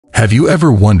Have you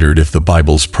ever wondered if the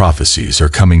Bible's prophecies are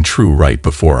coming true right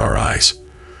before our eyes?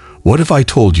 What if I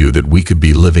told you that we could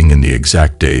be living in the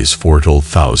exact days foretold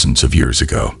thousands of years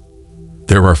ago?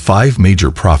 There are 5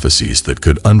 major prophecies that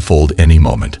could unfold any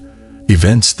moment,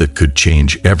 events that could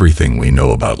change everything we know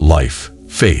about life,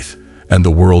 faith, and the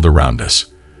world around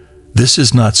us. This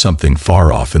is not something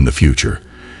far off in the future.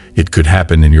 It could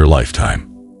happen in your lifetime.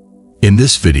 In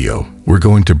this video, we're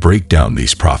going to break down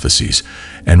these prophecies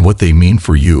and what they mean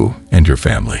for you and your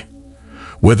family.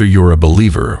 Whether you're a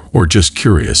believer or just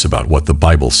curious about what the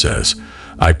Bible says,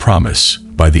 I promise,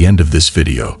 by the end of this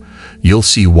video, you'll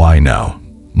see why now,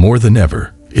 more than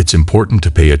ever, it's important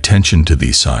to pay attention to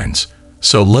these signs.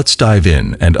 So let's dive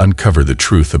in and uncover the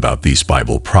truth about these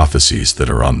Bible prophecies that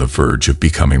are on the verge of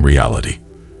becoming reality.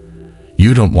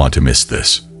 You don't want to miss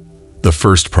this. The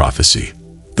first prophecy,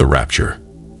 the Rapture.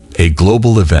 A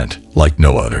global event like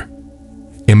no other.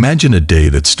 Imagine a day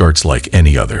that starts like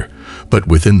any other, but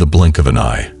within the blink of an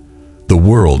eye, the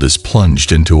world is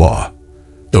plunged into awe.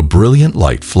 The brilliant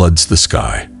light floods the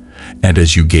sky, and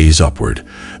as you gaze upward,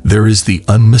 there is the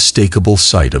unmistakable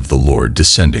sight of the Lord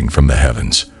descending from the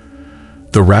heavens.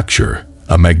 The Rapture,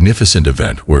 a magnificent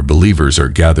event where believers are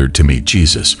gathered to meet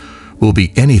Jesus, will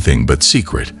be anything but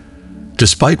secret.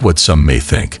 Despite what some may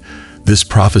think, this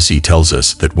prophecy tells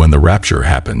us that when the rapture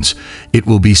happens, it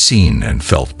will be seen and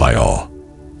felt by all.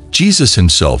 Jesus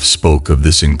himself spoke of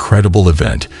this incredible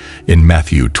event in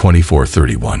Matthew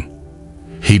 24:31.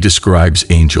 He describes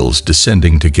angels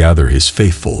descending to gather his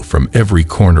faithful from every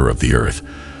corner of the earth,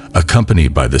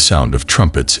 accompanied by the sound of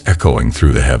trumpets echoing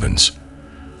through the heavens.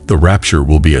 The rapture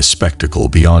will be a spectacle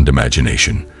beyond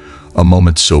imagination, a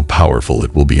moment so powerful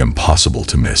it will be impossible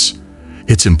to miss.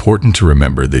 It's important to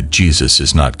remember that Jesus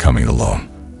is not coming alone.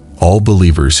 All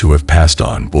believers who have passed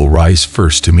on will rise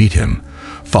first to meet him,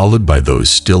 followed by those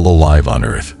still alive on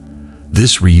earth.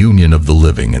 This reunion of the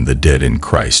living and the dead in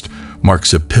Christ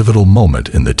marks a pivotal moment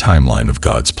in the timeline of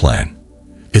God's plan.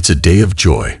 It's a day of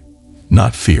joy,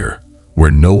 not fear,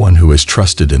 where no one who has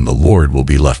trusted in the Lord will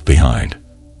be left behind.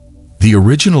 The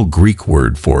original Greek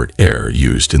word for heir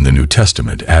used in the New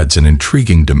Testament adds an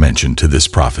intriguing dimension to this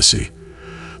prophecy.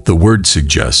 The word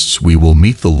suggests we will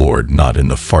meet the Lord not in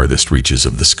the farthest reaches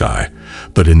of the sky,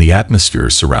 but in the atmosphere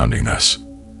surrounding us.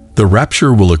 The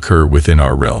rapture will occur within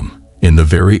our realm, in the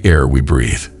very air we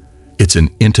breathe. It's an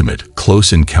intimate,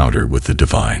 close encounter with the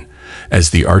divine,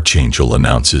 as the archangel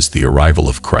announces the arrival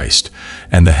of Christ,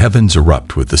 and the heavens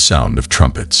erupt with the sound of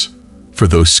trumpets. For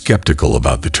those skeptical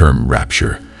about the term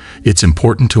rapture, it's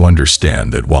important to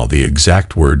understand that while the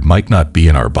exact word might not be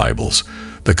in our Bibles,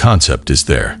 the concept is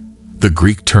there. The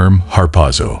Greek term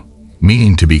harpazo,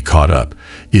 meaning to be caught up,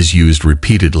 is used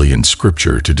repeatedly in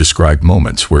Scripture to describe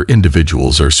moments where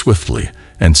individuals are swiftly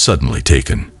and suddenly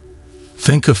taken.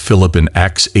 Think of Philip in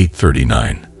Acts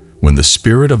 8:39, when the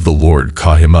Spirit of the Lord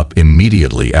caught him up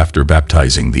immediately after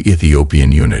baptizing the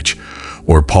Ethiopian eunuch,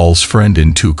 or Paul's friend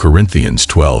in 2 Corinthians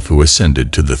 12 who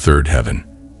ascended to the third heaven.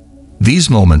 These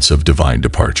moments of divine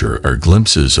departure are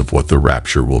glimpses of what the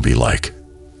rapture will be like.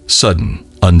 Sudden,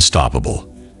 unstoppable,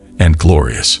 and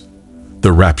glorious.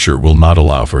 The rapture will not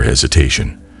allow for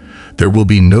hesitation. There will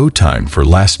be no time for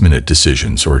last-minute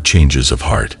decisions or changes of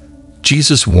heart.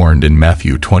 Jesus warned in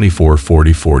Matthew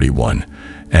 24:40-41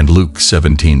 and Luke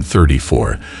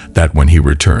 17:34 that when he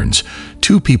returns,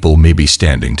 2 people may be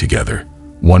standing together.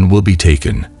 One will be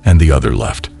taken and the other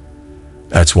left.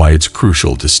 That's why it's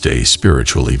crucial to stay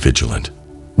spiritually vigilant.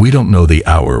 We don't know the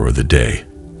hour or the day,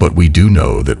 but we do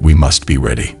know that we must be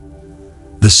ready.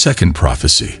 The second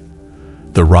prophecy,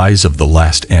 the rise of the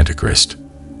last Antichrist.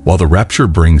 While the rapture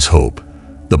brings hope,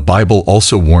 the Bible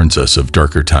also warns us of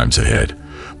darker times ahead,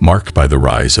 marked by the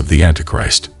rise of the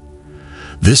Antichrist.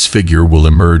 This figure will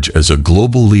emerge as a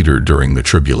global leader during the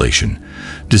tribulation,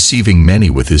 deceiving many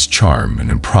with his charm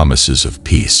and promises of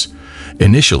peace.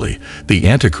 Initially, the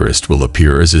Antichrist will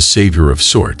appear as a savior of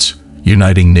sorts,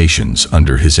 uniting nations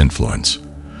under his influence.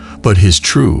 But his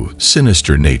true,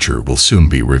 sinister nature will soon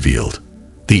be revealed.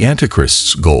 The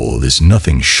Antichrist's goal is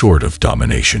nothing short of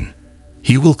domination.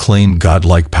 He will claim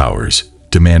godlike powers,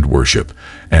 demand worship,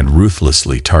 and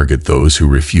ruthlessly target those who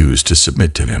refuse to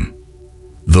submit to him.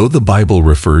 Though the Bible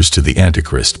refers to the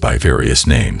Antichrist by various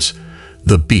names,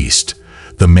 the beast,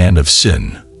 the man of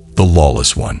sin, the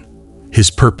lawless one, his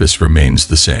purpose remains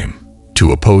the same: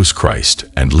 to oppose Christ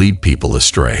and lead people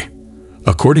astray.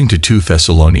 According to 2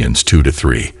 Thessalonians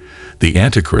 2-3, the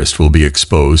Antichrist will be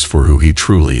exposed for who he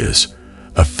truly is,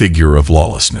 a figure of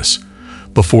lawlessness,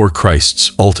 before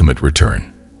Christ's ultimate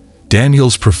return.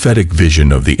 Daniel's prophetic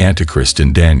vision of the Antichrist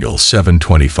in Daniel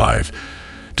 7:25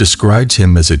 describes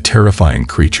him as a terrifying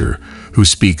creature who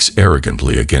speaks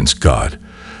arrogantly against God,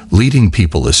 leading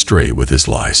people astray with his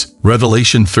lies.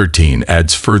 Revelation 13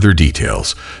 adds further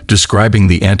details, describing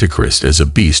the Antichrist as a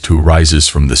beast who rises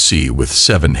from the sea with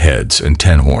 7 heads and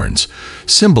 10 horns,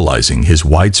 symbolizing his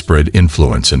widespread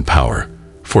influence and power.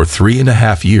 For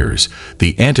 3.5 years,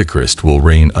 the Antichrist will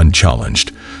reign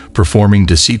unchallenged, performing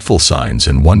deceitful signs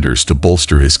and wonders to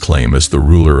bolster his claim as the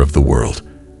ruler of the world.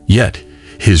 Yet,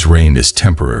 his reign is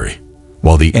temporary.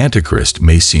 While the Antichrist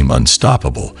may seem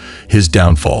unstoppable, his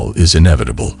downfall is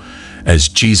inevitable, as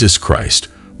Jesus Christ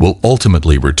will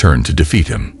ultimately return to defeat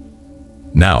him.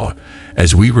 Now,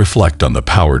 as we reflect on the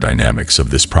power dynamics of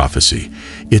this prophecy,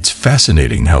 it's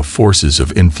fascinating how forces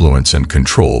of influence and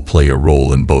control play a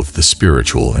role in both the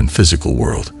spiritual and physical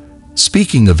world.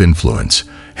 Speaking of influence,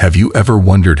 have you ever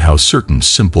wondered how certain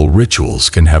simple rituals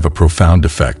can have a profound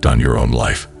effect on your own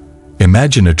life?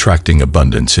 Imagine attracting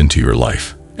abundance into your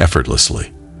life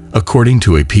effortlessly. According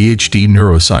to a PhD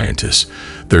neuroscientist,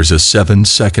 there's a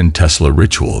 7-second Tesla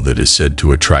ritual that is said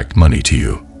to attract money to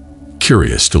you.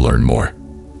 Curious to learn more?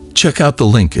 Check out the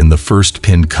link in the first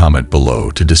pinned comment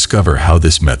below to discover how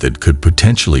this method could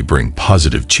potentially bring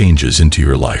positive changes into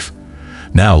your life.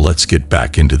 Now let's get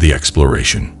back into the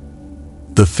exploration.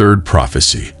 The third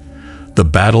prophecy, the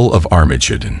Battle of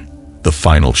Armageddon, the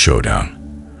final showdown.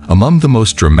 Among the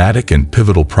most dramatic and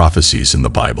pivotal prophecies in the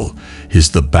Bible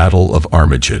is the Battle of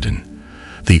Armageddon,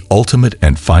 the ultimate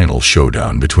and final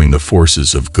showdown between the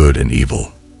forces of good and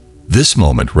evil. This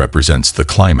moment represents the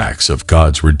climax of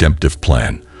God's redemptive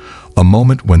plan, a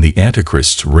moment when the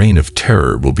Antichrist's reign of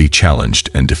terror will be challenged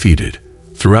and defeated.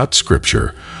 Throughout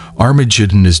Scripture,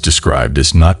 Armageddon is described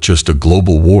as not just a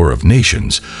global war of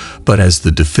nations, but as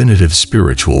the definitive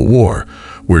spiritual war,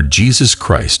 where Jesus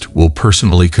Christ will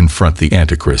personally confront the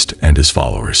Antichrist and his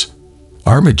followers.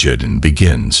 Armageddon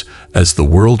begins as the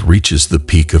world reaches the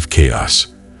peak of chaos.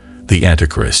 The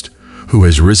Antichrist, who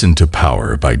has risen to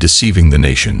power by deceiving the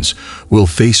nations, will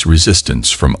face resistance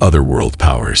from other world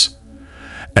powers.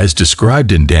 As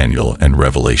described in Daniel and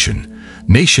Revelation,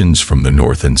 nations from the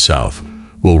north and south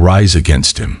will rise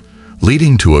against him,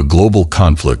 leading to a global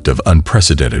conflict of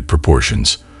unprecedented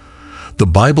proportions. The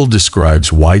Bible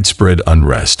describes widespread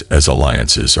unrest as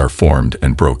alliances are formed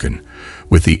and broken,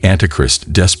 with the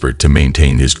Antichrist desperate to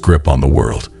maintain his grip on the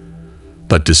world.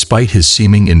 But despite his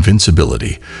seeming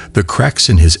invincibility, the cracks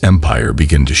in his empire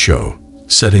begin to show,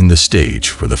 setting the stage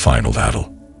for the final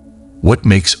battle. What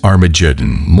makes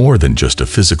Armageddon more than just a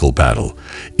physical battle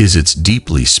is its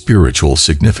deeply spiritual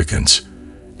significance.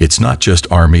 It's not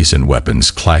just armies and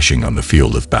weapons clashing on the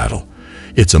field of battle.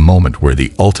 It's a moment where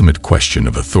the ultimate question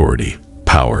of authority,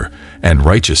 power, and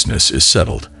righteousness is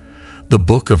settled. The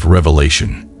book of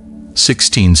Revelation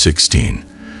 16:16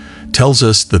 tells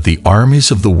us that the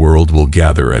armies of the world will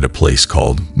gather at a place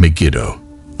called Megiddo,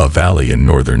 a valley in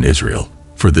northern Israel,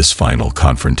 for this final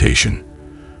confrontation.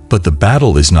 But the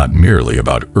battle is not merely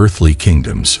about earthly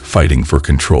kingdoms fighting for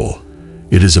control.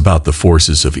 It is about the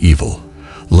forces of evil,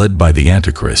 led by the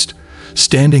Antichrist,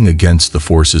 standing against the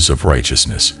forces of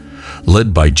righteousness,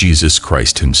 led by Jesus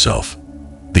Christ himself.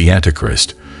 The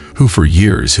Antichrist, who for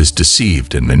years has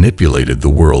deceived and manipulated the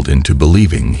world into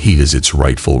believing he is its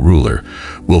rightful ruler,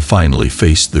 will finally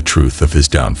face the truth of his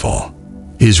downfall.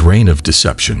 His reign of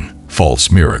deception,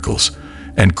 false miracles,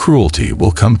 and cruelty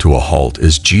will come to a halt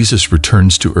as Jesus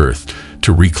returns to earth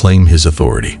to reclaim his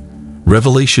authority.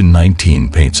 Revelation 19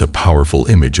 paints a powerful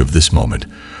image of this moment,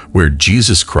 where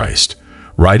Jesus Christ,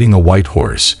 riding a white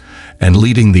horse and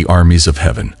leading the armies of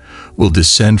heaven, will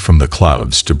descend from the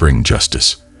clouds to bring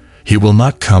justice. He will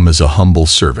not come as a humble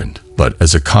servant, but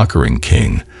as a conquering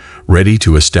king, ready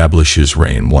to establish his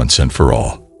reign once and for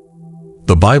all.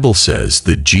 The Bible says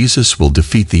that Jesus will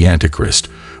defeat the Antichrist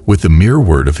with the mere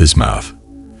word of his mouth.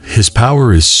 His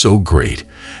power is so great,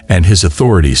 and his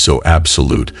authority so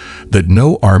absolute, that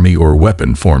no army or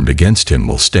weapon formed against him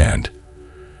will stand.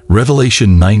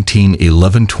 Revelation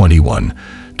 19:11-21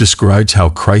 describes how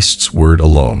Christ's word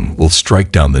alone will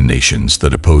strike down the nations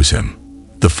that oppose him.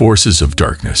 The forces of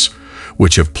darkness,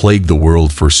 which have plagued the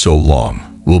world for so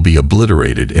long, will be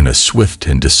obliterated in a swift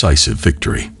and decisive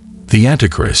victory. The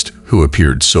Antichrist, who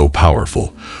appeared so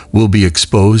powerful, will be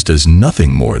exposed as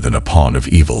nothing more than a pawn of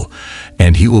evil,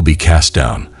 and he will be cast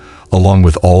down, along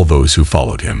with all those who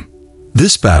followed him.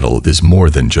 This battle is more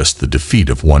than just the defeat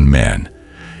of one man.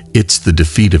 It's the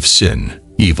defeat of sin,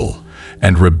 evil,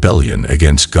 and rebellion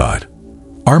against God.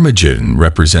 Armageddon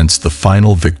represents the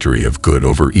final victory of good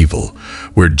over evil,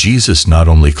 where Jesus not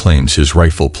only claims his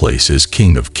rightful place as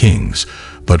King of Kings,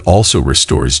 but also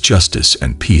restores justice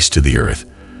and peace to the earth.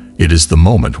 It is the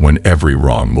moment when every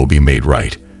wrong will be made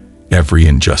right, every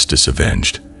injustice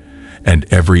avenged, and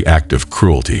every act of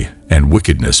cruelty and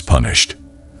wickedness punished.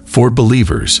 For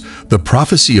believers, the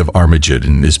prophecy of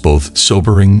Armageddon is both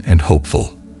sobering and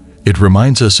hopeful. It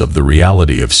reminds us of the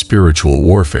reality of spiritual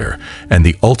warfare and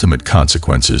the ultimate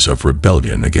consequences of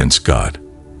rebellion against God.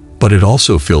 But it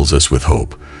also fills us with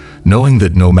hope, knowing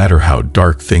that no matter how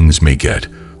dark things may get,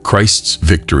 Christ's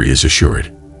victory is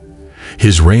assured.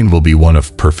 His reign will be one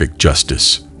of perfect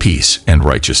justice, peace, and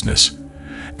righteousness,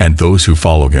 and those who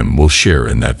follow him will share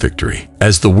in that victory.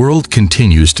 As the world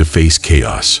continues to face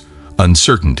chaos,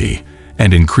 uncertainty,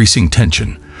 and increasing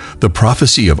tension, the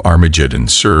prophecy of Armageddon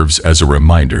serves as a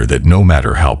reminder that no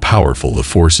matter how powerful the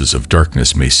forces of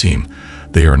darkness may seem,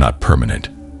 they are not permanent.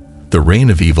 The reign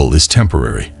of evil is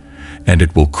temporary, and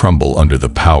it will crumble under the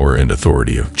power and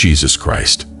authority of Jesus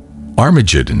Christ.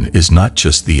 Armageddon is not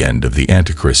just the end of the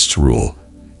Antichrist's rule,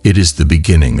 it is the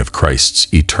beginning of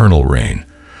Christ's eternal reign,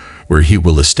 where he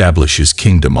will establish his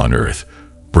kingdom on earth,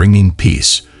 bringing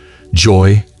peace,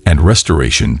 joy, and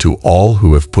restoration to all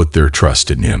who have put their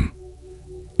trust in him.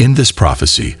 In this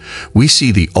prophecy, we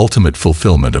see the ultimate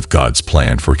fulfillment of God's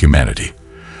plan for humanity,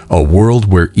 a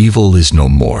world where evil is no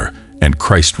more and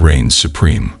Christ reigns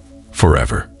supreme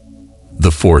forever.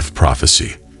 The fourth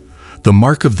prophecy, the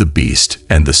mark of the beast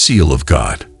and the seal of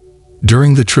God.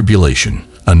 During the tribulation,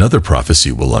 another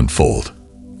prophecy will unfold,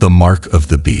 the mark of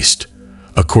the beast.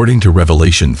 According to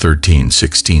Revelation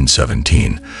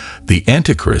 13:16-17, the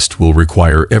Antichrist will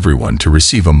require everyone to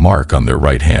receive a mark on their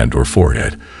right hand or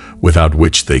forehead, without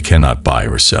which they cannot buy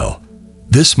or sell.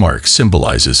 This mark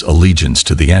symbolizes allegiance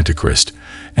to the Antichrist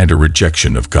and a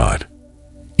rejection of God.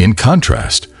 In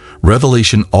contrast,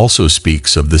 Revelation also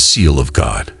speaks of the seal of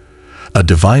God, a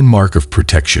divine mark of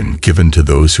protection given to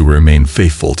those who remain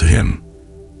faithful to him.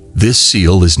 This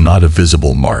seal is not a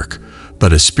visible mark,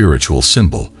 but a spiritual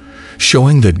symbol,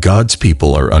 showing that God's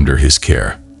people are under his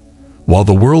care. While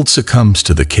the world succumbs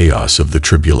to the chaos of the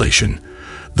tribulation,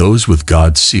 those with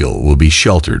God's seal will be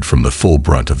sheltered from the full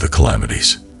brunt of the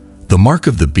calamities. The mark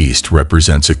of the beast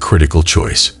represents a critical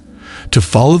choice: to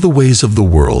follow the ways of the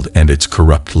world and its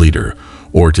corrupt leader,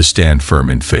 or to stand firm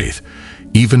in faith,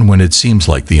 even when it seems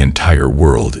like the entire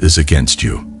world is against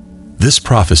you. This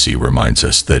prophecy reminds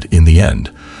us that, in the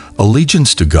end,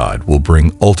 allegiance to God will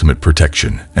bring ultimate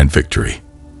protection and victory.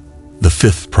 The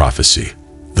fifth prophecy,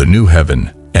 the new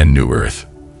heaven and new earth.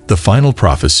 The final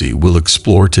prophecy we'll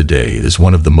explore today is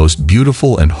one of the most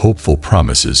beautiful and hopeful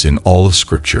promises in all of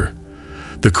Scripture: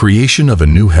 the creation of a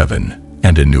new heaven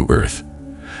and a new earth.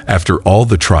 After all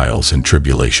the trials and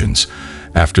tribulations,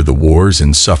 after the wars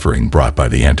and suffering brought by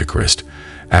the Antichrist,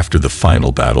 after the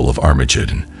final battle of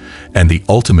Armageddon, and the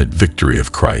ultimate victory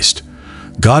of Christ,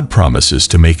 God promises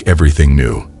to make everything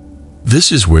new.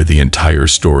 This is where the entire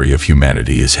story of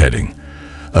humanity is heading,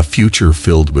 a future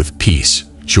filled with peace,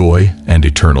 joy, and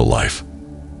eternal life.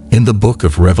 In the book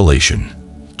of Revelation,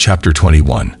 chapter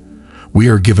 21, we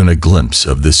are given a glimpse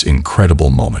of this incredible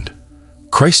moment.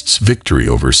 Christ's victory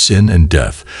over sin and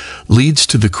death leads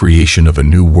to the creation of a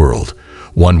new world,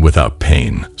 one without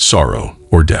pain, sorrow,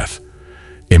 or death.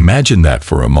 Imagine that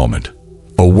for a moment.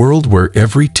 A world where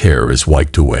every tear is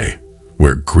wiped away,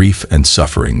 where grief and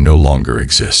suffering no longer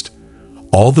exist.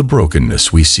 All the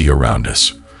brokenness we see around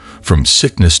us, from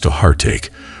sickness to heartache,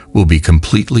 will be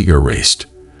completely erased.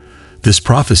 This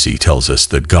prophecy tells us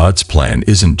that God's plan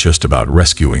isn't just about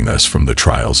rescuing us from the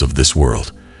trials of this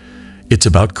world. It's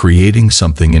about creating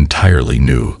something entirely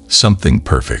new, something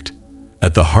perfect.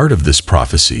 At the heart of this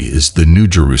prophecy is the New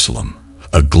Jerusalem,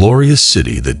 a glorious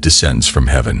city that descends from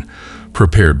heaven,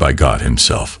 prepared by God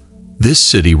himself. This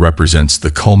city represents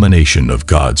the culmination of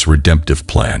God's redemptive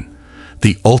plan,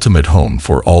 the ultimate home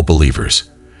for all believers.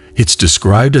 It's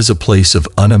described as a place of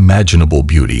unimaginable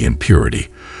beauty and purity,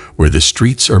 where the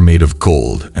streets are made of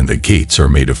gold and the gates are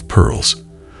made of pearls.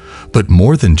 But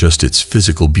more than just its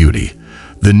physical beauty,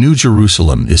 the New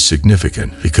Jerusalem is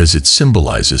significant because it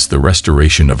symbolizes the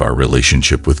restoration of our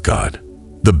relationship with God.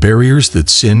 The barriers that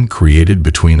sin created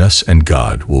between us and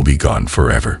God will be gone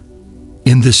forever.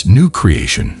 In this new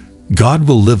creation, God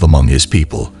will live among his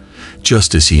people,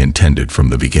 just as he intended from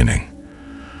the beginning.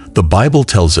 The Bible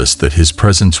tells us that his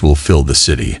presence will fill the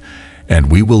city,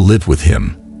 and we will live with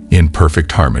him in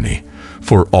perfect harmony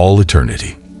for all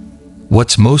eternity.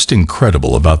 What's most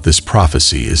incredible about this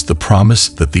prophecy is the promise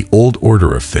that the old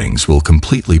order of things will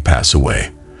completely pass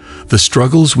away. The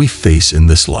struggles we face in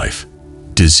this life,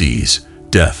 disease,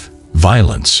 death,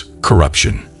 violence,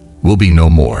 corruption, will be no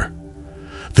more.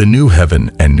 The new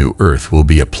heaven and new earth will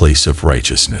be a place of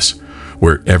righteousness,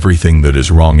 where everything that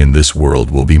is wrong in this world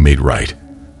will be made right.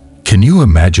 Can you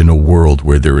imagine a world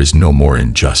where there is no more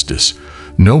injustice,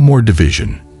 no more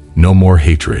division, no more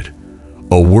hatred?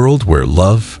 a world where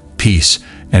love, peace,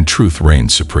 and truth reign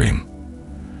supreme.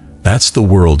 That's the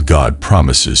world God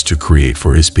promises to create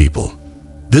for His people.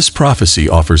 This prophecy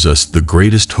offers us the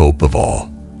greatest hope of all,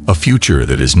 a future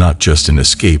that is not just an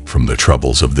escape from the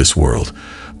troubles of this world,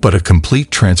 but a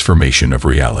complete transformation of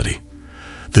reality.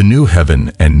 The new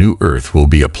heaven and new earth will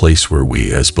be a place where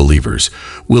we, as believers,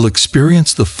 will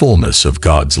experience the fullness of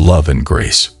God's love and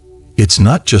grace. It's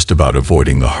not just about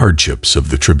avoiding the hardships of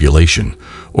the tribulation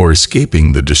or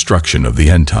escaping the destruction of the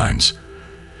end times.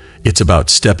 It's about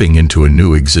stepping into a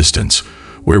new existence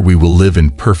where we will live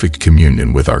in perfect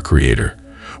communion with our Creator,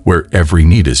 where every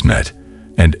need is met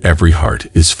and every heart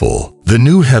is full. The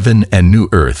new heaven and new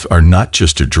earth are not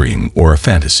just a dream or a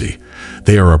fantasy.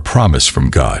 They are a promise from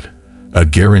God, a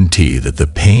guarantee that the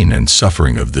pain and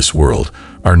suffering of this world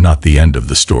are not the end of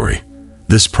the story.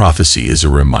 This prophecy is a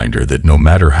reminder that no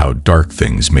matter how dark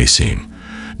things may seem,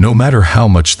 no matter how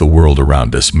much the world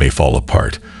around us may fall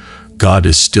apart, God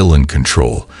is still in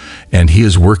control, and He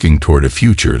is working toward a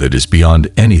future that is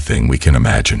beyond anything we can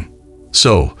imagine.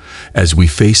 So, as we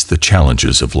face the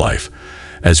challenges of life,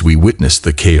 as we witness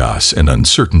the chaos and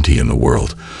uncertainty in the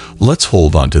world, let's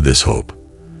hold on to this hope.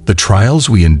 The trials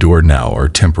we endure now are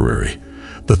temporary,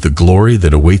 but the glory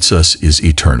that awaits us is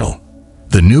eternal.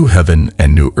 The new heaven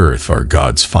and new earth are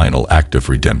God's final act of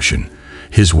redemption,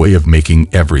 His way of making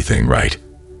everything right.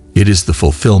 It is the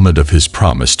fulfillment of His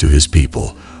promise to His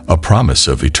people, a promise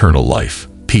of eternal life,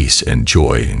 peace, and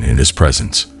joy in His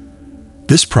presence.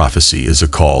 This prophecy is a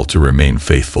call to remain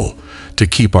faithful, to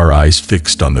keep our eyes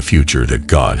fixed on the future that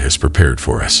God has prepared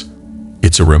for us.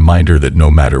 It's a reminder that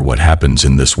no matter what happens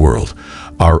in this world,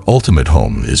 our ultimate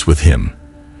home is with Him,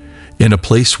 in a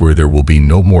place where there will be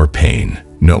no more pain,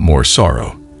 no more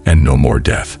sorrow, and no more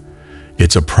death.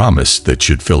 It's a promise that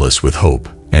should fill us with hope,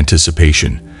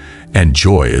 anticipation, and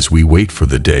joy as we wait for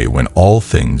the day when all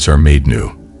things are made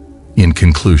new. In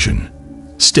conclusion,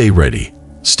 stay ready,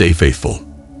 stay faithful.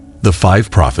 The 5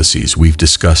 prophecies we've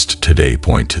discussed today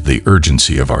point to the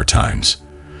urgency of our times.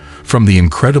 From the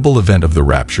incredible event of the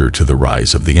rapture to the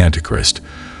rise of the Antichrist,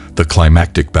 the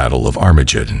climactic battle of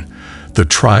Armageddon, the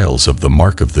trials of the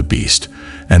mark of the beast,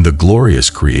 and the glorious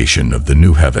creation of the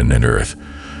new heaven and earth,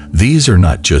 these are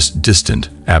not just distant,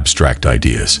 abstract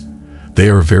ideas. They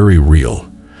are very real,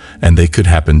 and they could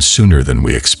happen sooner than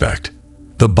we expect.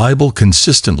 The Bible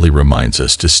consistently reminds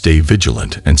us to stay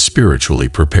vigilant and spiritually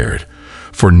prepared,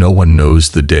 for no one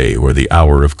knows the day or the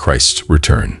hour of Christ's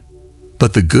return.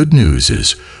 But the good news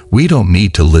is, we don't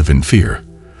need to live in fear.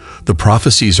 The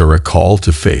prophecies are a call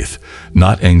to faith,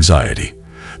 not anxiety.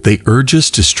 They urge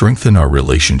us to strengthen our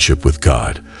relationship with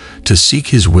God, to seek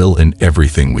His will in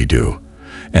everything we do,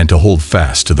 and to hold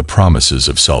fast to the promises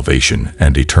of salvation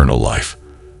and eternal life.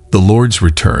 The Lord's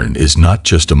return is not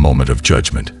just a moment of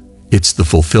judgment. It's the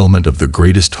fulfillment of the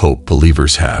greatest hope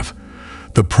believers have,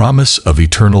 the promise of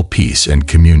eternal peace and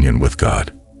communion with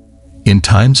God. In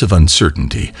times of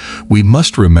uncertainty, we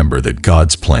must remember that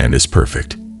God's plan is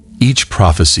perfect. Each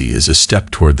prophecy is a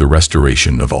step toward the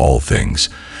restoration of all things,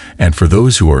 and for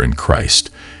those who are in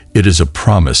Christ, it is a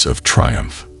promise of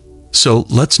triumph. So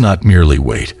let's not merely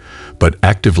wait, but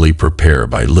actively prepare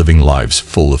by living lives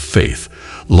full of faith,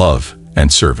 love,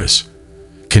 and service.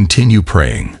 Continue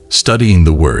praying, studying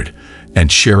the Word,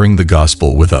 and sharing the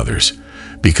gospel with others,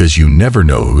 because you never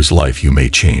know whose life you may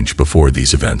change before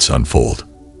these events unfold.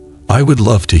 I would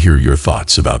love to hear your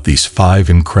thoughts about these 5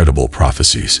 incredible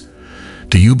prophecies.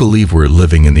 Do you believe we're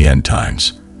living in the end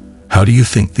times? How do you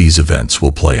think these events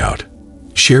will play out?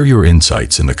 Share your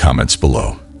insights in the comments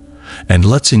below, and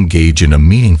let's engage in a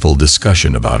meaningful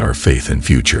discussion about our faith and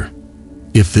future.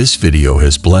 If this video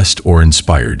has blessed or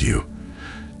inspired you,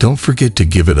 don't forget to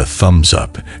give it a thumbs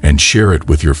up and share it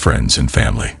with your friends and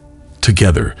family.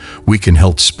 Together, we can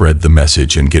help spread the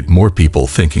message and get more people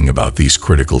thinking about these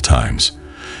critical times.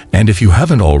 And if you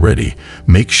haven't already,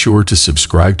 make sure to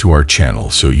subscribe to our channel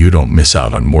so you don't miss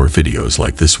out on more videos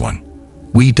like this one.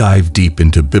 We dive deep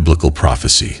into biblical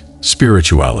prophecy,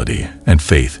 spirituality, and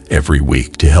faith every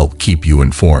week to help keep you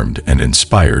informed and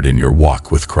inspired in your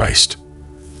walk with Christ.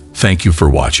 Thank you for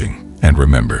watching, and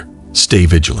remember, stay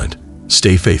vigilant,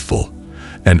 stay faithful,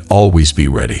 and always be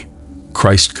ready.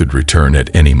 Christ could return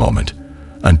at any moment.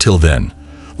 Until then,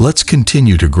 let's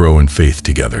continue to grow in faith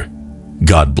together.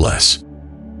 God bless.